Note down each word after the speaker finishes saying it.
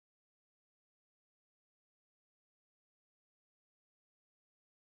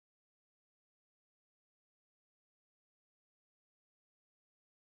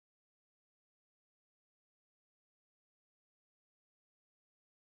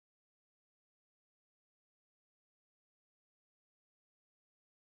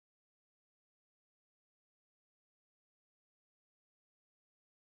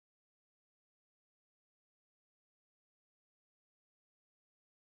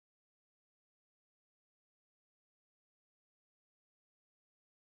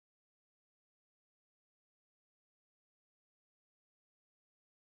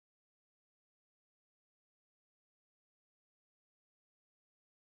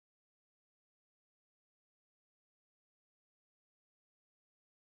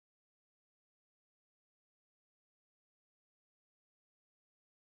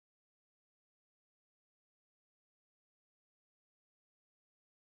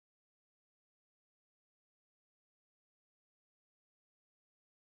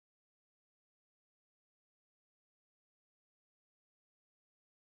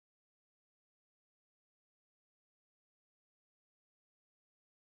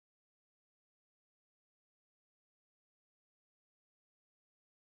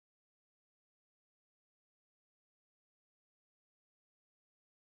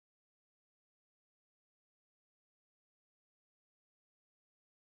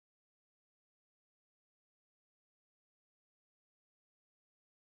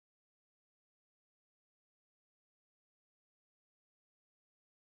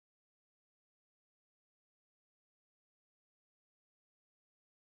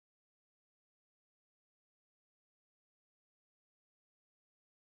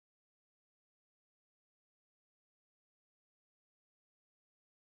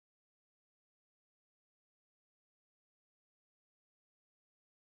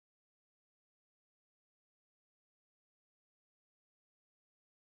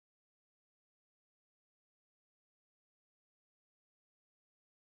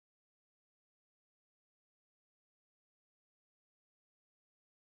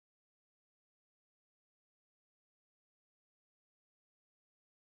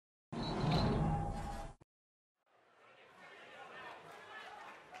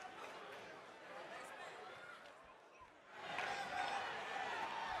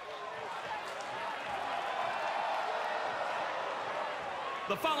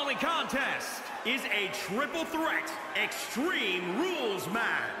The following contest is a triple threat Extreme Rules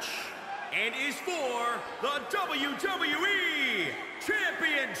match and is for the WWE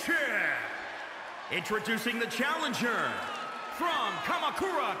Championship. Introducing the challenger from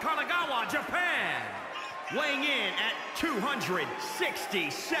Kamakura, Kanagawa, Japan, weighing in at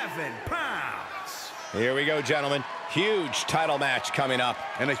 267 pounds. Here we go, gentlemen. Huge title match coming up.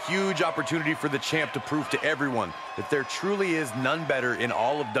 And a huge opportunity for the champ to prove to everyone that there truly is none better in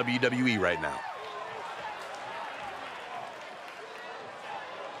all of WWE right now.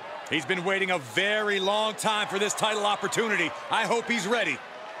 He's been waiting a very long time for this title opportunity. I hope he's ready.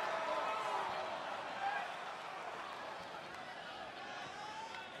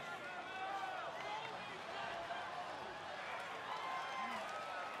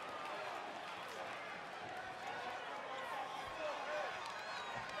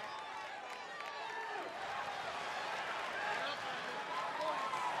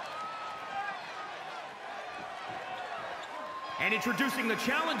 And introducing the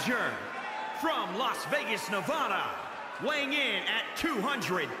challenger from Las Vegas, Nevada, weighing in at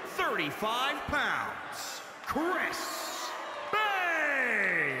 235 pounds, Chris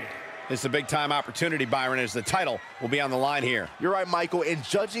Bay. This is a big-time opportunity, Byron, as the title will be on the line here. You're right, Michael, and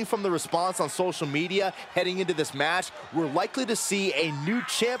judging from the response on social media heading into this match, we're likely to see a new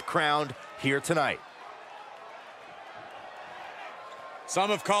champ crowned here tonight.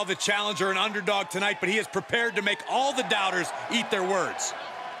 Some have called the challenger an underdog tonight, but he is prepared to make all the doubters eat their words.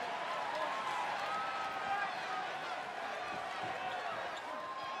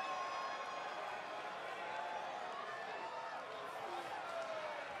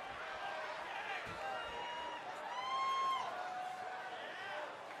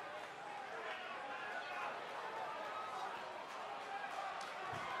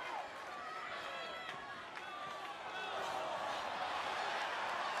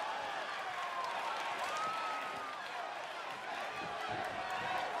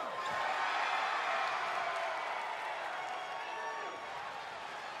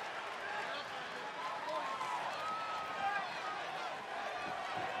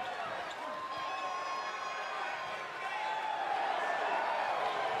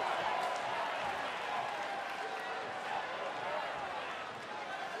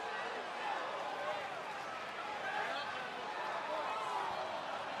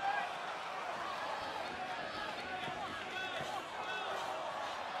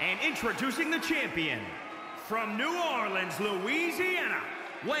 And introducing the champion from New Orleans, Louisiana,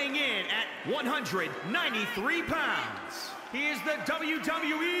 weighing in at 193 pounds. He is the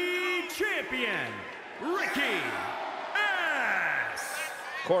WWE Champion, Ricky S.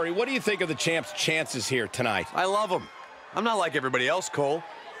 Corey, what do you think of the champ's chances here tonight? I love him. I'm not like everybody else, Cole.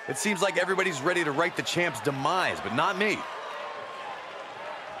 It seems like everybody's ready to write the champ's demise, but not me.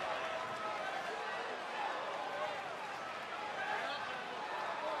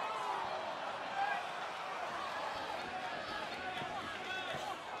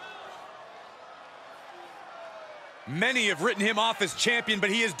 Many have written him off as champion, but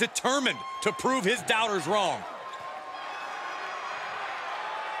he is determined to prove his doubters wrong.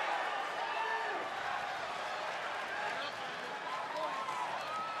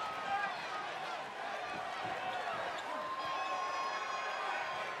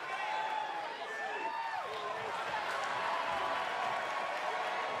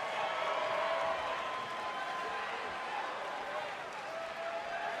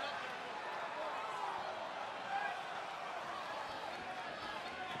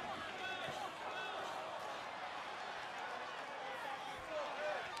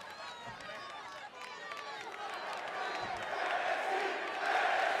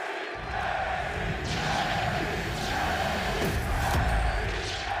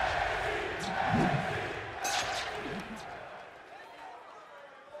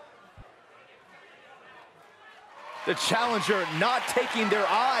 The challenger not taking their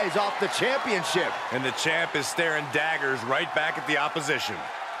eyes off the championship. And the champ is staring daggers right back at the opposition.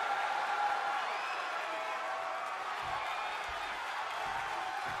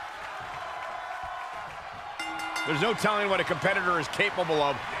 There's no telling what a competitor is capable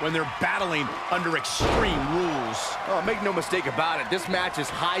of when they're battling under extreme rules. Oh, make no mistake about it. This match is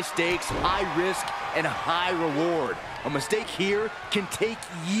high stakes, high risk, and high reward. A mistake here can take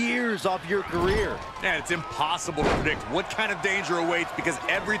years off your career. And it's impossible to predict what kind of danger awaits because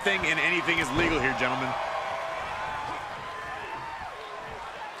everything and anything is legal here, gentlemen.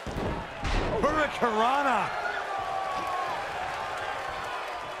 Hurricanrana.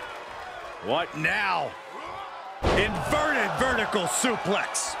 What now? Inverted vertical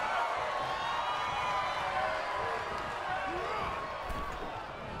suplex.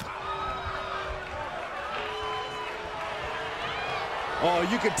 Oh,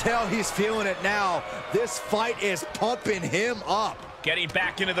 you can tell he's feeling it now. This fight is pumping him up. Getting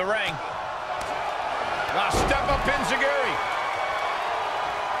back into the ring. Step up enziguri.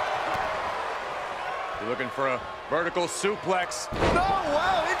 You're looking for a vertical suplex. No,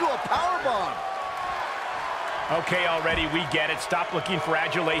 wow, into a powerbomb. Okay, already, we get it. Stop looking for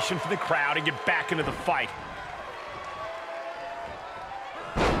adulation from the crowd and get back into the fight.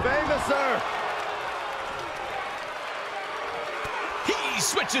 Famouser. He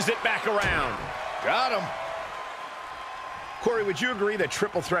switches it back around. Got him. Corey, would you agree that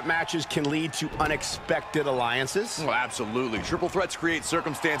triple threat matches can lead to unexpected alliances? Well, absolutely. Triple threats create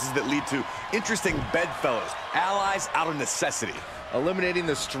circumstances that lead to interesting bedfellows, allies out of necessity. Eliminating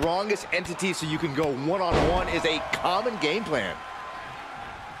the strongest entity so you can go one-on-one is a common game plan.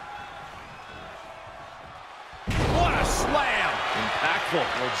 What a slam! Impactful.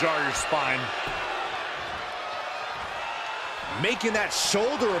 Will jar your spine. Making that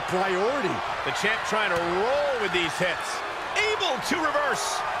shoulder a priority. The champ trying to roll with these hits. Able to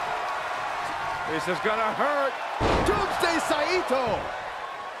reverse. This is gonna hurt. Doomsday Saito.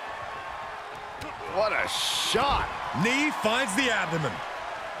 What a shot. Knee finds the abdomen.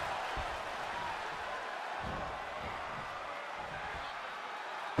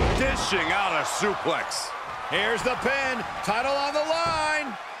 Dishing out a suplex. Here's the pin. Title on the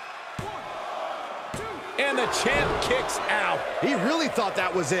line. And the champ kicks out. He really thought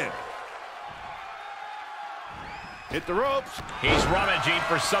that was it. Hit the ropes. He's rummaging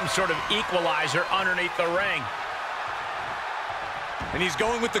for some sort of equalizer underneath the ring. And he's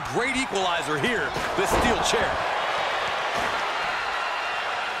going with the great equalizer here, the steel chair.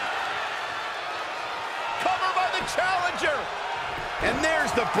 Cover by the challenger. And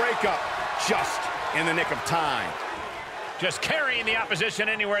there's the breakup, just in the nick of time. Just carrying the opposition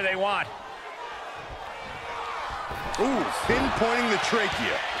anywhere they want. Ooh, pinpointing the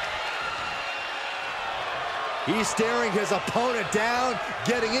trachea. He's staring his opponent down,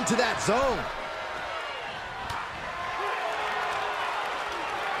 getting into that zone.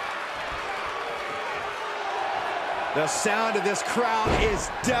 The sound of this crowd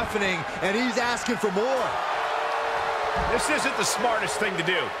is deafening, and he's asking for more. This isn't the smartest thing to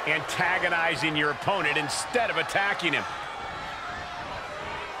do, antagonizing your opponent instead of attacking him.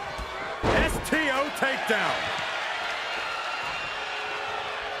 STO takedown.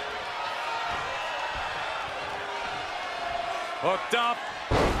 Hooked up.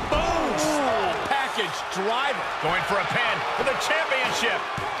 Boom! Package driver. Going for a pin for the championship.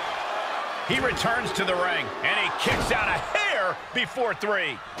 He returns to the ring, and he kicks out a hair before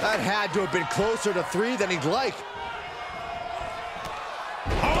 3. That had to have been closer to 3 than he'd like.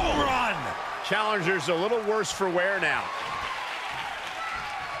 Home run! Challenger's a little worse for wear now.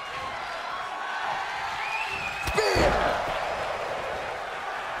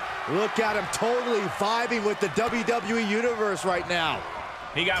 Look at him totally vibing with the WWE Universe right now.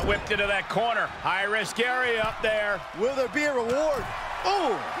 He got whipped into that corner. High-risk area up there. Will there be a reward?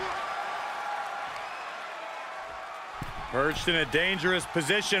 Oh! Perched in a dangerous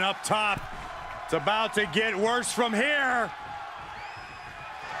position up top. It's about to get worse from here.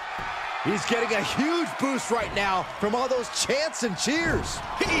 He's getting a huge boost right now from all those chants and cheers.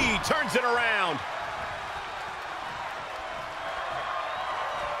 He turns it around.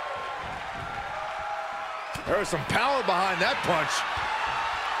 There was some power behind that punch.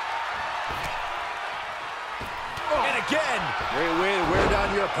 And again. Great way to wear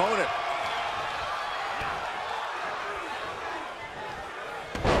down your opponent.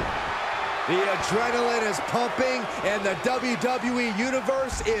 The adrenaline is pumping, and the WWE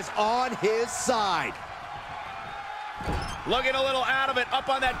Universe is on his side. Looking a little out of it, up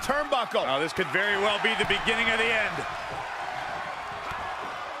on that turnbuckle. Oh, this could very well be the beginning of the end.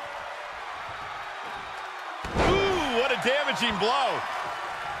 Ooh, what a damaging blow.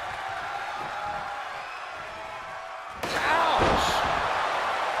 Ouch!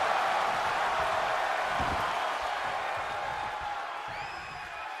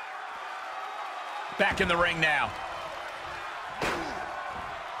 Back in the ring now.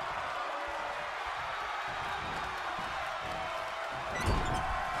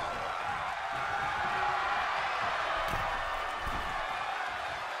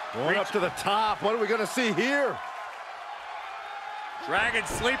 Going up to the top. What are we going to see here? Dragon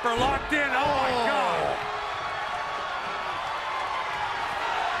Sleeper locked in. Oh, my God.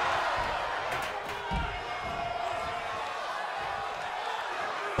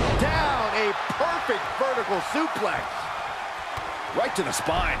 perfect vertical suplex. Right to the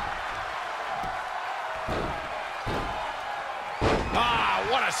spine. Ah,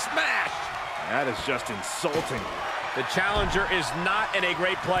 what a smash! That is just insulting. The challenger is not in a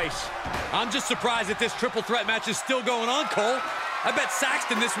great place. I'm just surprised that this triple threat match is still going on, Cole. I bet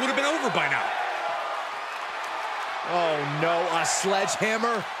Saxton this would have been over by now. Oh no, a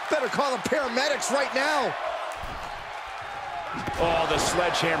sledgehammer? Better call the paramedics right now. Oh, the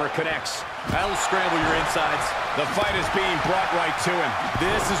sledgehammer connects. That'll scramble your insides. The fight is being brought right to him.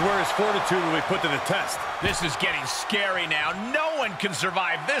 This is where his fortitude will be put to the test. This is getting scary now. No one can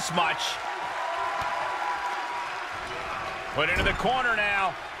survive this much. Put into the corner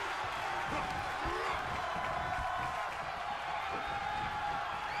now.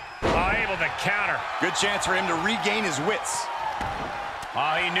 Oh, able to counter. Good chance for him to regain his wits.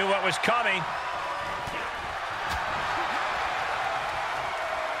 Oh, he knew what was coming.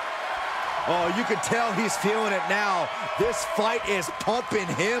 Oh, you can tell he's feeling it now. This fight is pumping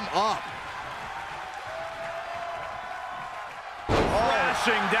him up.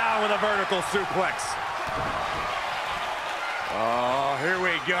 Crashing down with a vertical suplex. Oh, here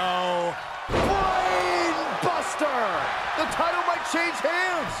we go. Brain buster! The title might change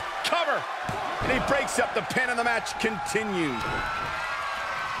hands. Cover. And he breaks up the pin and the match continues.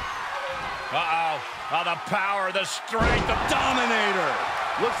 Uh-oh. Oh, the power, the strength, the Dominator.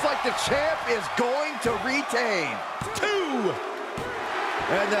 Looks like the champ is going to retain. 2.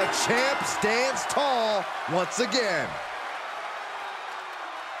 And the champ stands tall once again.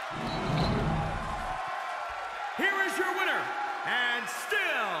 Here is your winner, and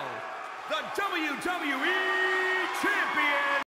still the WWE Champion,